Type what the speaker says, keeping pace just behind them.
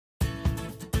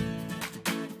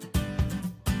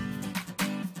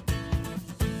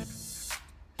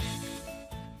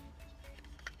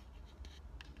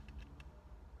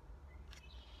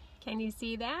Can you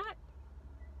see that?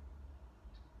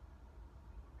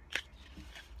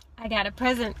 I got a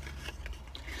present.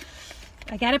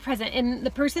 I got a present, and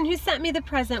the person who sent me the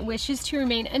present wishes to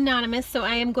remain anonymous, so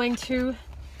I am going to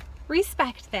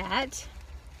respect that.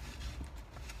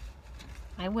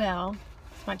 I will,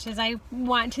 as much as I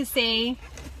want to say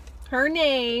her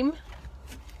name.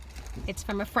 It's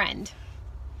from a friend.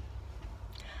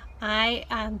 I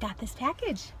got this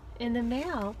package in the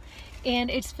mail,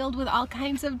 and it's filled with all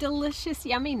kinds of delicious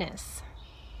yumminess.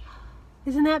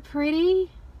 Isn't that pretty?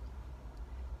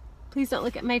 Please don't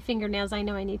look at my fingernails. I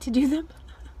know I need to do them.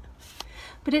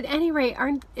 But at any rate,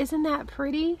 isn't that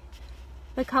pretty?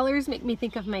 The colors make me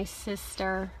think of my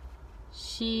sister.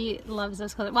 She loves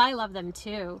those colors. Well, I love them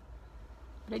too.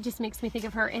 But it just makes me think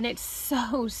of her. And it's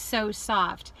so, so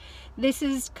soft. This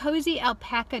is Cozy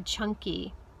Alpaca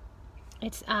Chunky.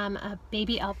 It's a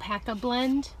baby alpaca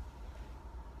blend.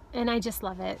 And I just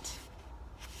love it.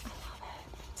 I love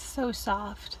it. It's so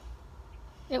soft.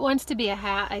 It wants to be a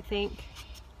hat, I think.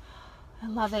 I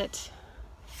love it.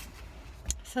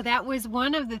 So that was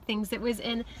one of the things that was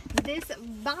in this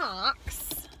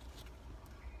box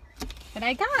that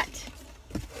I got.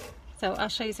 So I'll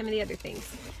show you some of the other things.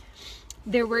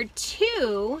 There were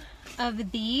 2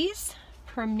 of these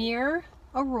Premier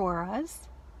Auroras.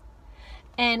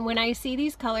 And when I see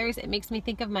these colors, it makes me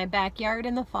think of my backyard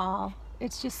in the fall.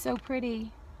 It's just so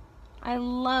pretty. I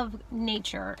love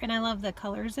nature, and I love the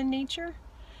colors in nature.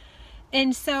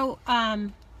 And so,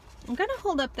 I'm going to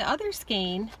hold up the other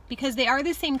skein because they are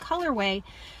the same colorway,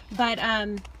 but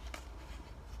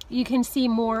you can see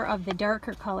more of the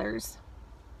darker colors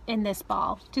in this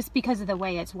ball just because of the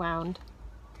way it's wound.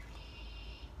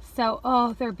 So,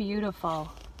 oh, they're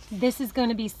beautiful. This is going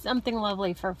to be something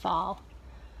lovely for fall.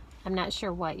 I'm not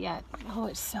sure what yet. Oh,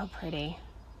 it's so pretty.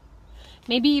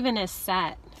 Maybe even a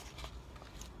set,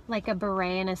 like a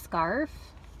beret and a scarf.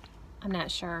 I'm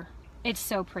not sure. It's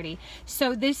so pretty.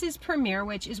 So this is Premier,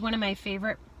 which is one of my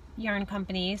favorite yarn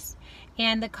companies,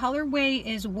 and the colorway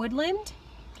is Woodland.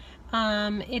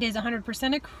 It is 100%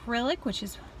 acrylic, which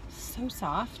is so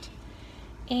soft.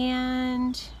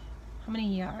 And how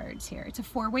many yards here? It's a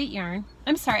 4-weight yarn.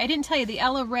 I'm sorry, I didn't tell you the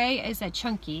Ella Ray is a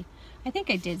chunky. I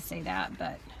think I did say that,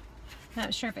 but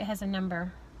not sure if it has a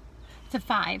number. It's a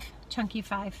 5, chunky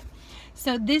 5.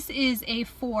 So this is a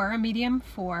 4, a medium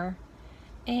 4,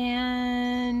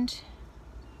 and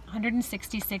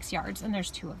 166 yards, and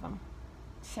there's 2 of them.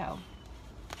 So,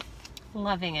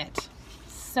 loving it.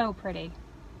 So pretty.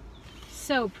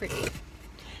 So pretty.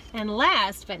 And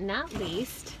last but not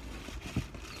least,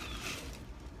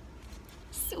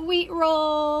 Sweet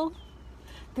Roll.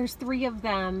 There's 3 of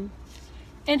them.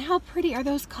 And how pretty are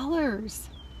those colors?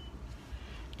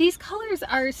 These colors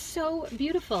are so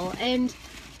beautiful, and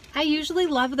I usually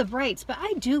love the brights, but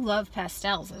I do love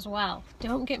pastels as well.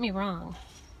 Don't get me wrong.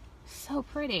 So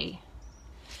pretty.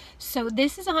 So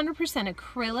this is 100%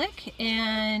 acrylic,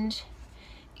 and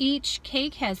each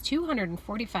cake has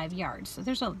 245 yards. So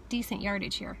there's a decent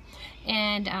yardage here.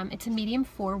 And it's a medium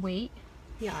 4-weight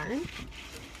yarn.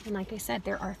 And like I said,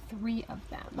 there are 3 of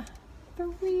them.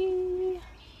 3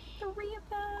 of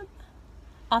them.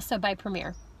 Also by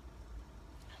Premier.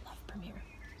 I love Premier.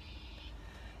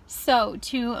 So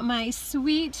to my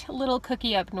sweet little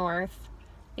cookie up north,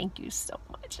 thank you so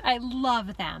much. I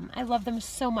love them. I love them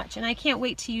so much, and I can't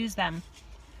wait to use them.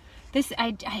 This,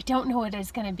 I don't know what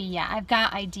it's going to be yet. I've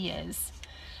got ideas.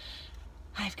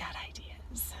 I've got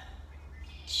ideas.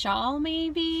 Shawl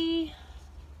maybe?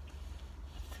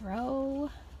 Throw?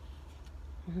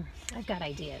 I've got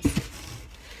ideas.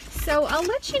 So I'll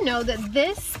let you know that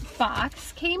this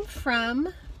box came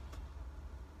from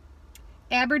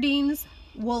Aberdeen's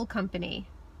Wool Company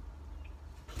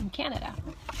in Canada.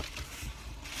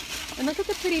 And look at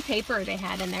the pretty paper they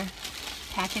had in their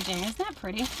packaging. Isn't that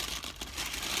pretty?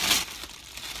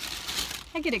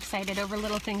 I get excited over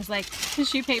little things like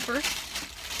tissue paper.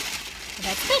 So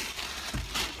that's good.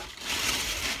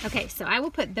 Okay, so I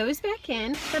will put those back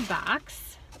in the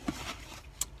box.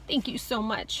 Thank you so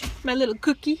much, my little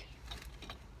cookie.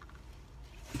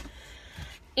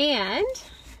 And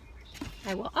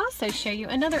I will also show you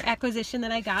another acquisition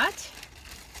that I got.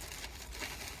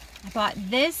 I bought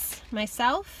this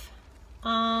myself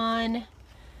on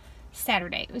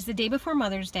Saturday. It was the day before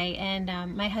Mother's Day, and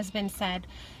my husband said,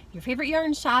 your favorite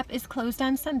yarn shop is closed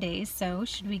on Sundays, so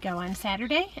should we go on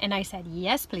Saturday? And I said,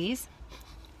 yes, please.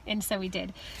 And so we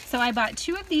did. So I bought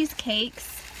 2 of these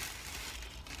cakes.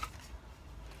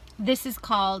 This is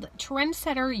called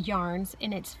Trendsetter Yarns,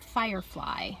 and it's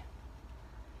Firefly.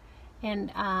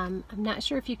 And I'm not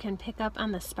sure if you can pick up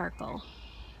on the sparkle,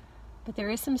 but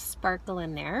there is some sparkle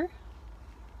in there.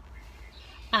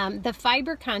 The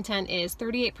fiber content is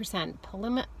 38%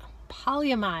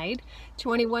 polyamide,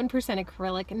 21%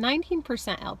 acrylic,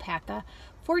 19% alpaca,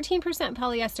 14%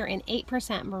 polyester, and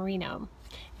 8% merino.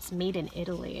 It's made in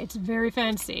Italy. It's very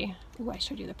fancy. Ooh, I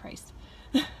showed you the price.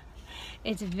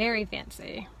 It's very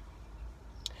fancy.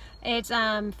 It's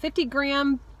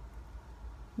 50-gram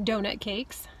donut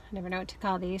cakes. I never know what to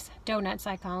call these. Donuts,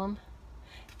 I call them.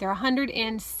 They're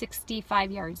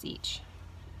 165 yards each.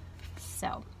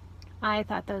 So, I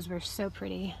thought those were so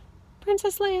pretty.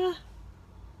 Princess Leia.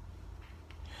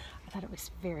 I thought it was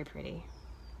very pretty.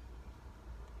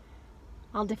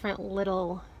 All different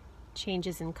little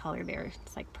changes in color there.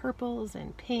 It's like purples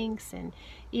and pinks and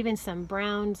even some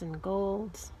browns and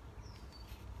golds.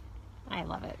 I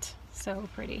love it. So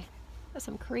pretty. Got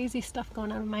some crazy stuff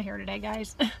going on with my hair today,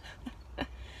 guys.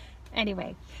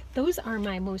 Anyway, those are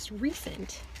my most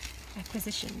recent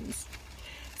acquisitions.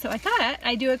 So I thought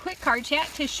I'd do a quick card chat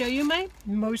to show you my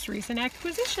most recent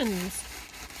acquisitions.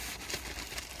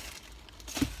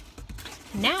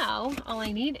 Now, all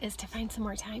I need is to find some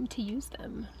more time to use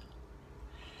them.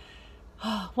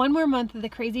 Oh, one more month of the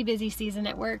crazy busy season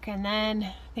at work, and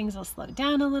then things will slow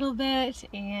down a little bit,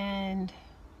 and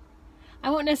I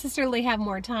won't necessarily have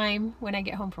more time when I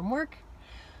get home from work,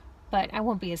 but I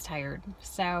won't be as tired.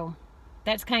 So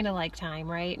that's kind of like time,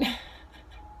 right?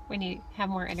 When you have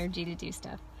more energy to do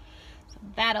stuff. So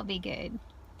that'll be good.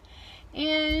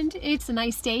 And it's a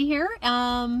nice day here.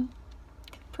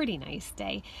 Pretty nice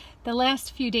day. The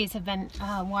last few days have been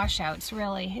washouts,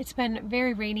 really. It's been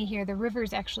very rainy here. The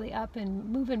river's actually up and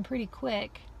moving pretty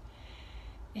quick.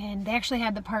 And they actually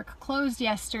had the park closed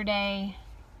yesterday.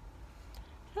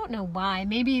 I don't know why.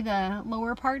 Maybe the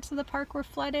lower parts of the park were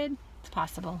flooded. It's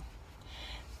possible.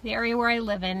 The area where I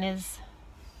live in is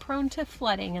prone to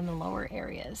flooding in the lower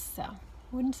areas, so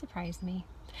wouldn't surprise me.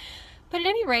 But at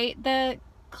any rate, the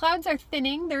clouds are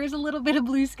thinning. There is a little bit of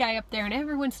blue sky up there, and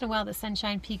every once in a while the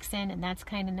sunshine peeks in, and that's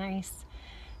kind of nice.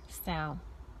 So,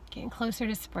 getting closer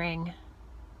to spring.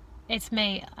 It's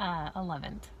May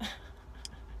 11th.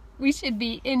 We should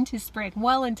be into spring,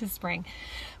 well into spring.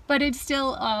 But it's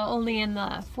still only in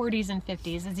the 40s and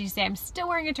 50s. As you say, I'm still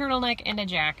wearing a turtleneck and a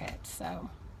jacket, so.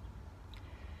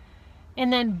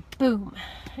 And then, boom,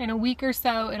 in a week or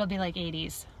so, it'll be like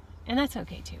 80s. And that's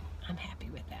okay, too. I'm happy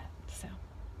with that, so.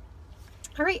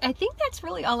 All right, I think that's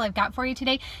really all I've got for you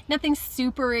today. Nothing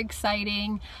super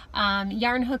exciting.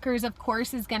 Yarn Hookers, of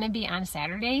course, is going to be on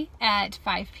Saturday at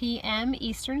 5 p.m.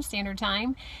 Eastern Standard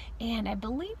Time. And I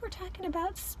believe we're talking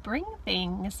about spring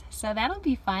things, so that'll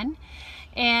be fun.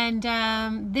 And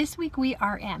this week we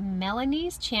are at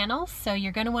Melanie's channel, so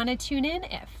you're going to want to tune in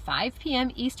at 5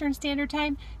 p.m. Eastern Standard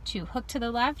Time to Hook to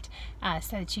the Left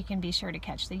so that you can be sure to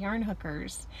catch the Yarn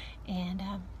Hookers. And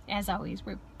as always,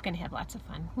 we're going to have lots of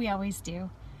fun. We always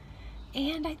do.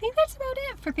 And I think that's about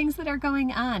it for things that are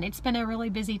going on. It's been a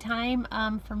really busy time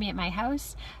for me at my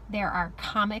house. There are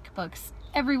comic books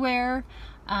everywhere.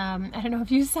 I don't know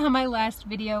if you saw my last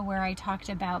video where I talked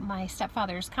about my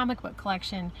stepfather's comic book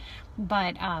collection,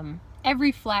 but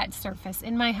every flat surface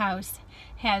in my house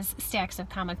has stacks of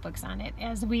comic books on it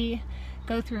as we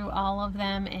go through all of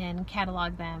them and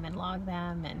catalog them and log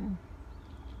them and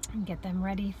get them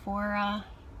ready for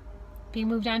being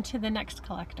moved on to the next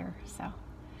collector. So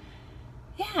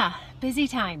yeah, busy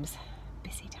times,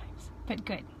 but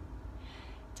good.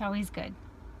 It's always good.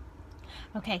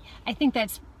 Okay, I think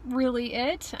that's really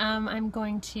it. I'm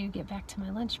going to get back to my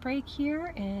lunch break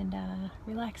here and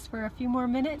relax for a few more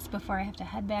minutes before I have to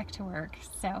head back to work.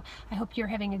 So I hope you're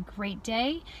having a great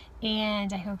day,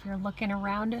 and I hope you're looking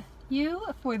around you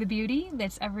for the beauty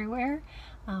that's everywhere.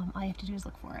 All you have to do is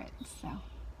look for it. So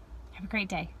have a great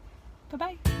day.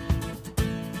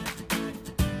 Bye-bye.